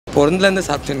பொருந்துலேருந்து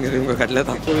சாப்பிட்டேன் உங்கள் கடையில்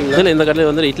தான். இல்லை, இந்த கடையில்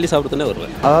வந்து இட்லி சாப்பிட்டுனே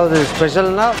வருவேன். அதாவது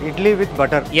ஸ்பெஷல்னா இட்லி வித்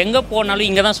பட்டர். எங்கே போனாலும்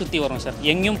இங்கே தான் சுற்றி வரும் சார்,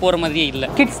 எங்கேயும் போகிற மாதிரியே இல்லை.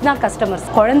 கிட்ஸ் தான்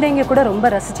கஸ்டமர்ஸ், குழந்தைங்க கூட ரொம்ப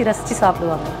ரசித்து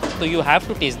சாப்பிடுவாங்க. So you have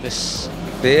to taste this.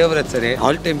 Favourite sir,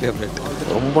 all time favourite.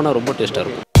 ரொம்ப டேஸ்ட்டாக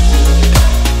இருக்கும்.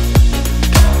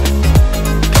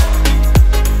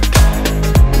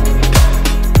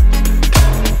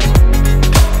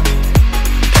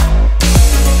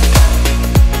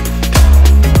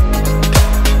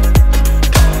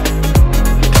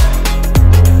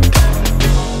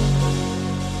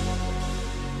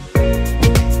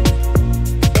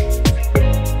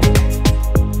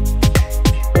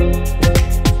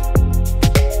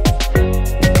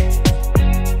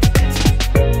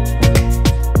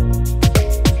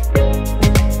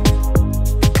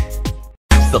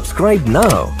 Subscribe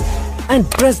now and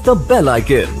press the bell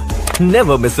icon.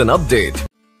 Never miss an update.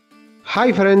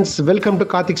 Hi friends, welcome to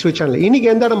Karthik sweet channel. இன்னைக்கு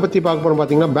எந்த இடம் பற்றி பார்க்க போகிறோம்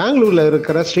பார்த்தீங்கன்னா, பெங்களூரில்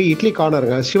இருக்கிற ஸ்ரீ இட்லி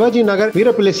கார்னருங்க. சிவாஜி நகர்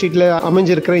வீரப்பிள்ளை ஸ்ட்ரீட்டில்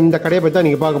அமைஞ்சிருக்கிற இந்த கடையை பற்றி தான்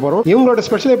நீங்கள் பார்க்க போகிறோம். இவங்களோட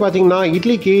ஸ்பெஷலே பார்த்தீங்கன்னா,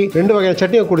 இட்லிக்கு 2 வகையான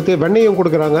சட்னியும் கொடுத்து வெண்ணையும்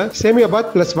கொடுக்குறாங்க, சேமியா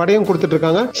பாத் ப்ளஸ் வடையும் கொடுத்துட்டு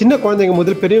இருக்காங்க. சின்ன குழந்தைங்க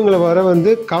முதல் பெரியவங்களை வர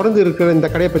வந்து கவர்ந்து இருக்கிற இந்த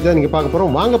கடையை பற்றி தான் நீங்கள் பார்க்க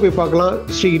போகிறோம். வாங்க போய் பார்க்கலாம்.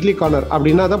 ஸ்ரீ இட்லி கார்னர்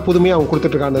அப்படின்னா தான் புதுமையாக அவங்க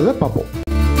கொடுத்துட்டு இருக்காங்க, பார்ப்போம்.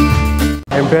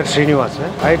 என் பேர் ஸ்ரீனிவாஸ்.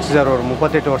 ஆயிடுச்சு சார், ஒரு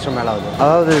 38 வருஷம் மேலே ஆகுது.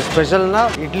 அதாவது ஸ்பெஷல்னா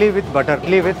idli with butter,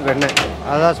 idli with வெண்ணெய்,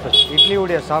 அதான் special.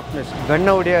 இட்லியுடைய softness,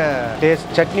 வெண்ணெயுடைய taste,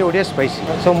 சட்னியுடைய spicy.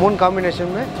 So 3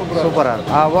 காம்பினேஷனுமே சூப்பராக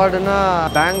இருக்கும். அவார்டுனா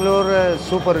பெங்களூர்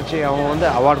சூப்பர் ருச்சி அவங்க வந்து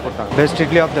அவார்டு கொடுத்தாங்க, best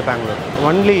idli of the Bangalore.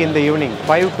 Only இந்த ஈவினிங்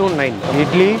 5 to 9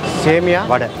 இட்லி, சேமியா,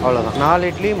 வடை, அவ்வளோதான். 4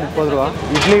 இட்லி 30 ரூபா,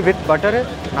 இட்லி வித் பட்டர்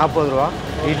 40 ரூபா,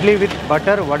 இட்லி வித்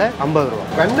பட்டர் வடை 50 ரூபா.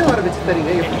 வெண்ணெய் வர வச்சு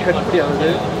தரீங்க, எப்படி கட்டுப்படி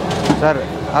ஆகுது சார்?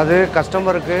 அது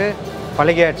கஸ்டமருக்கு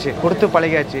பழகியாச்சு, கொடுத்து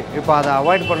பழகியாச்சு. இப்போ அதை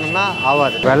அவாய்ட் பண்ணணும்னா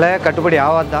ஆகாது, விலை கட்டுப்படி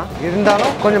ஆகாது தான்.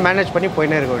 இருந்தாலும் கொஞ்சம் மேனேஜ் பண்ணி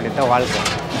போயினே இருக்க வேண்டியது வாழ்க்கை.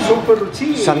 சூப்பர் ருச்சி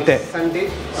சந்தை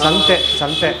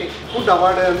ஃபுட்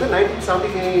அவார்டு வந்து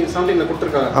 1917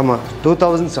 கொடுத்துருக்காங்க. ஆமாம்,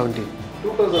 2017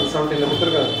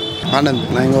 கொடுத்துருக்காங்க. ஆனந்த்,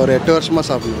 நான் இங்கே ஒரு 8 வருஷமாக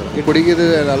சாப்பிடுறேன். பிடிக்குது,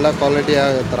 நல்லா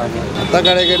குவாலிட்டியாக தராங்க. மற்ற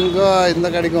கடைக்கும் இந்த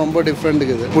கடைக்கும் ரொம்ப டிஃப்ரெண்ட்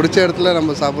இருக்குது. பிடிச்ச இடத்துல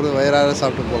நம்ம சாப்பிட்றது வயிறார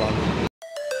சாப்பிட்டு போகலாம்.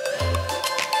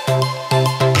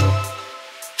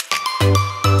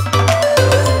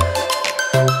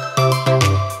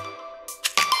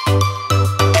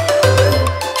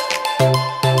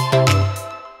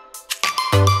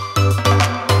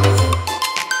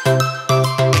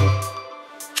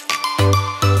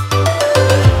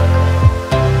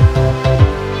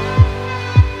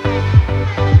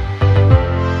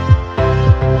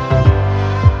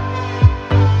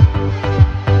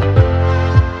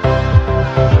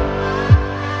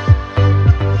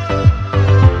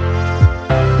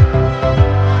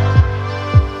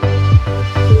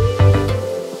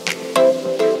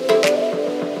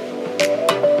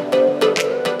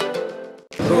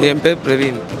 என் பேர்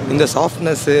பிரவீன். இந்த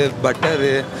சாஃப்ட்னஸ்ஸு,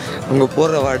 பட்டரு, அவங்க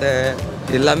போடுற வடை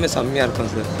எல்லாமே செம்மையாக இருக்கும்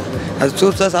சார். அது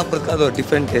சூப்ஸாக சாப்பிட்றதுக்கு அது ஒரு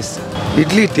different taste.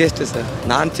 Idli taste sir,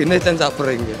 நான் சின்ன வயசுலேருந்து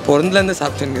சாப்பிட்றேன். இங்கே பொருந்துலேருந்து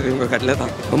சாப்பிட்டேன் உங்கள் கடையில்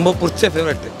தான். ரொம்ப பிடிச்ச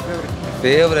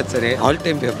favourite sir, all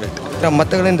time favourite.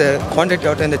 மற்ற கடை இந்த குவான்டிட்டி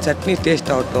ஆகட்டும், இந்த சட்னி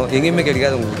டேஸ்ட் ஆகட்டும் எங்கேயுமே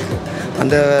கிடைக்காது உங்களுக்கு.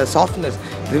 அந்த சாஃப்ட்னஸ்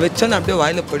இது வச்சோன்னு அப்படியே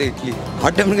வாயில் போய்டும், இட்லி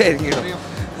ஆட்டோமேட்டிக்காக இறங்கிடும்.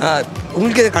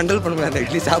 உங்களுக்கு இதை கண்ட்ரோல் பண்ண முடியாது, அந்த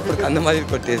இட்லி சாப்பிட்றதுக்கு அந்த மாதிரி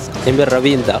இருக்கும் டேஸ்ட். என் பேர்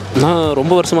ரவீந்தா. நான்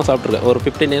ரொம்ப வருஷமாக சாப்பிட்ருக்கேன், ஒரு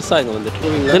 15 இயர்ஸாக இங்கே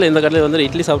வந்துட்டு. இதில் இந்த கடையில் வந்து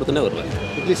இட்லி சாப்பிட்டுனே வருவேன்.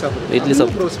 இட்லி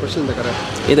சாப்பிட்ற ஸ்பெஷல் இந்த கடை.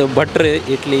 இது பட்டரு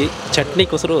இட்லி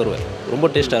சட்னிக்கொசரம் வருவேன். ரொம்ப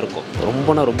டேஸ்ட்டாக இருக்கும்,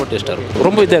 ரொம்ப டேஸ்ட்டாக இருக்கும்.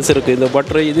 ரொம்ப வித்தியாசம் இருக்குது. இந்த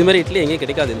பட்டரு இதுமாதிரி இட்லி எங்கேயும்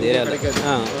கிடைக்காது இந்த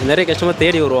ஏரியாவில். நிறைய கஸ்டமர்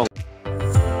தேடி வருவாங்க.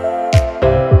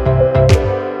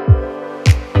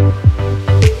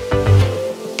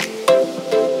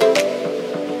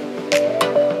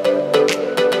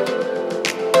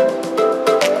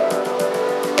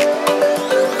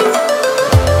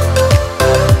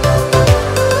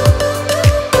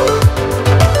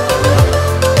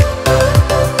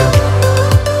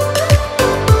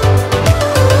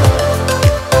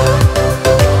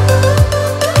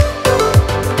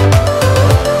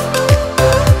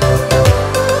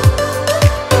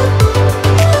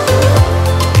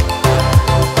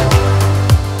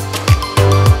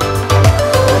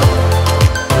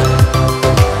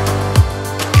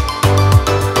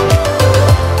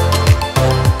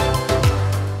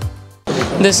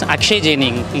 This Akshay Jain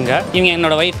inga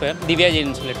என்னோட வைஃப் திவ்யா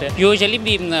ஜெயின் சொல்லிட்டு usually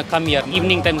we come here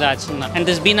evening times ஆச்சுன்னா, and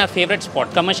this been our favorite spot.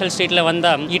 Commercial streetல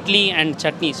வந்தா idli and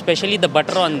chutney, especially the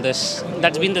butter on this,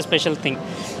 that's been the special thing.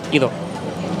 இதோ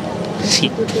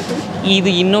இது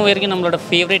இன்னும் வரைக்கும் நம்மளோட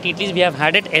favourite idlis we have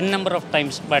had it n number of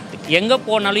times. But எங்கே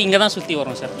போனாலும் இங்கே தான் சுற்றி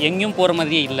வரும் சார், எங்கேயும் போகிற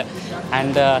மாதிரியே இல்லை.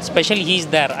 And special he's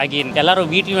there again.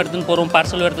 எல்லாரும் வீட்லையும் எடுத்துன்னு போகிறோம்,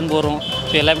 பார்சலும் எடுத்துன்னு போகிறோம்.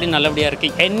 ஸோ எல்லாப்படியும் நல்லபடியாக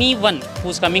இருக்குது. Any one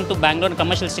who's coming to Bangalore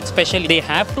commercial street special they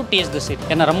have to taste this it.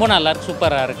 ஏன்னா ரொம்ப நல்லா இருக்குது,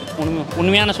 சூப்பராக இருக்குது.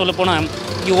 உண்மையான சொல்ல போனால்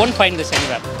you won't find this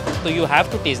anywhere. So you have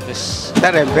to taste this.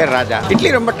 Sir என் பேர் ராஜா.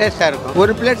 இட்லி ரொம்ப டேஸ்ட்டாக இருக்கும்.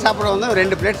 ஒரு பிளேட் சாப்பிட வந்து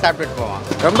 2 பிளேட் சாப்பிட்டுட்டு போவோம்.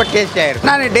 ரொம்ப டேஸ்ட்டாக இருக்கும்.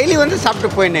 நான் டெய்லி வந்து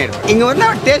சாப்பிட்டு போயினே இருக்கும். இங்கே வந்து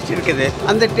டேஸ்ட் இருக்குது,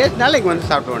 அந்த டேஸ்ட்னால இங்கே வந்து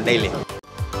சாப்பிடுவோம் டெய்லி.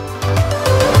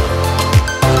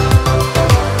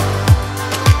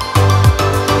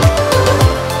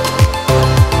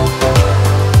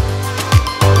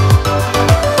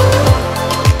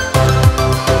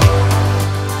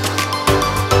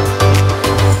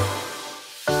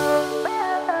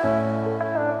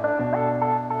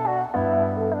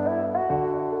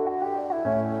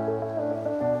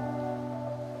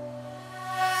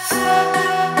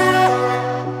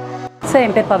 சார்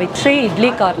என் பேர் பவித்ரி. இட்லி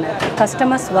கார்னர்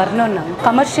கஸ்டமர்ஸ் வரணும்னா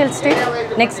commercial street,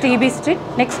 next EB street,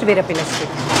 next Veerapillai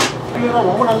street.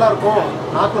 ரொம்ப நல்லா இருக்கும்,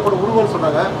 நாட்டில் கூட உருவம்னு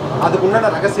சொன்னாங்க. அதுக்கு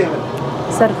உண்டான ரகசியங்கள்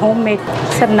சார் ஹோம்மேட்.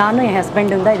 சார் நானும் என்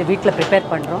ஹஸ்பண்டும் தான் இதை வீட்டில் ப்ரிப்பேர்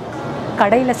பண்ணுறோம்.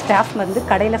 கடையில் ஸ்டாஃப் வந்து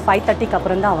கடையில் 5:30க்கு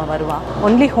அப்புறம் தான் அவன் வருவான்.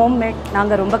 Only homemade.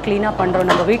 நாங்கள் ரொம்ப க்ளீனாக பண்ணுறோம்.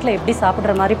 நம்ம வீட்டில் எப்படி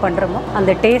சாப்பிட்ற மாதிரி பண்ணுறோமோ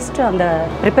அந்த டேஸ்ட்டு அந்த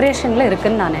ப்ரிப்பரேஷனில்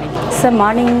இருக்குதுன்னு நான் நினைக்கிறேன். சார்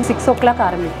மார்னிங் 6 o'clock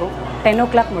ஆரம்பிப்போம், 10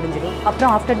 o'clock முடிஞ்சிடும்.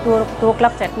 அப்புறம் ஆஃப்டர் 2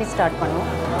 o'clock சட்னி ஸ்டார்ட்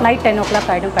பண்ணுவோம். நைட் 10 o'clock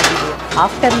ஆகிடும் கட்டிடுவோம்.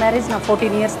 ஆஃப்டர் மேரேஜ் நான்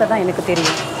 14 years தான் எனக்கு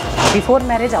தெரியும். பிஃபோர்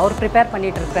மேரேஜ் அவர் ப்ரிப்பேர்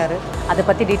பண்ணிகிட்டு இருக்காரு. அதை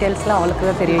பற்றி டீட்டெயில்ஸ்லாம் அவளுக்கு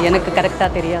தான் தெரியும், எனக்கு கரெக்டாக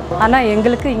தெரியாது. ஆனால்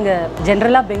எங்களுக்கு இங்கே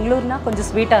ஜென்ரலாக பெங்களூர்னா கொஞ்சம்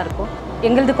ஸ்வீட்டாக இருக்கும்,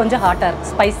 எங்களுது கொஞ்சம் ஹாட்டாக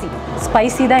இருக்கும்.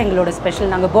 ஸ்பைசி தான் எங்களோட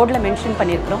ஸ்பெஷல். நாங்கள் போர்டில் மென்ஷன்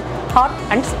பண்ணியிருக்கிறோம், ஹாட்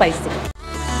அண்ட் ஸ்பைசி.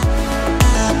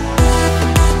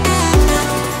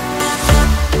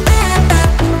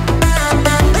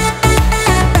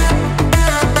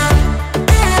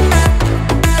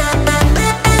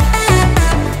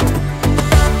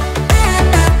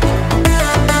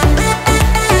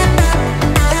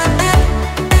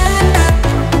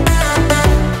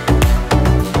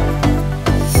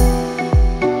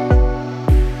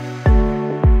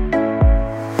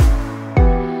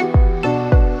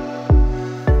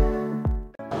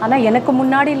 ஆனால் எனக்கு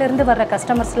முன்னாடியிலேருந்து வர்ற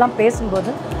கஸ்டமர்ஸ்லாம்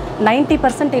பேசும்போது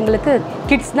 90% எங்களுக்கு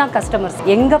கிட்ஸ் தான் கஸ்டமர்ஸ்.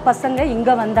 எங்கள் பசங்க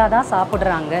இங்கே வந்தால் தான்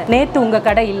சாப்பிட்றாங்க. நேற்று உங்கள்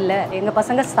கடை இல்லை, எங்கள்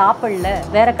பசங்க சாப்பிடல,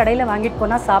 வேறு கடையில் வாங்கிட்டு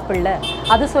போனால் சாப்பிடல.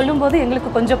 அது சொல்லும்போது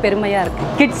எங்களுக்கு கொஞ்சம் பெருமையாக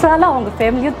இருக்குது. கிட்ஸால் அவங்க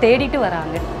ஃபேமிலியும் தேடிட்டு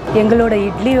வராங்க. எங்களோட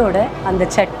இட்லியோட அந்த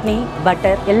சட்னி,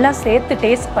 பட்டர் எல்லாம் சேர்த்து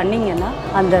டேஸ்ட் பண்ணிங்கன்னா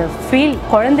அந்த ஃபீல்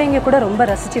குழந்தைங்க கூட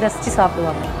ரொம்ப ரசித்து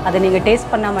சாப்பிடுவாங்க. அதை நீங்கள்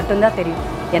டேஸ்ட் பண்ணால் மட்டும்தான் தெரியும்.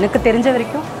 எனக்கு தெரிஞ்ச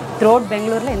வரைக்கும் த்ரோட்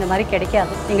பெங்களூரில் இந்த மாதிரி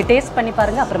கிடைக்காது. நீங்கள் டேஸ்ட் பண்ணி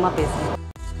பாருங்கள், அப்புறமா பேசுங்க.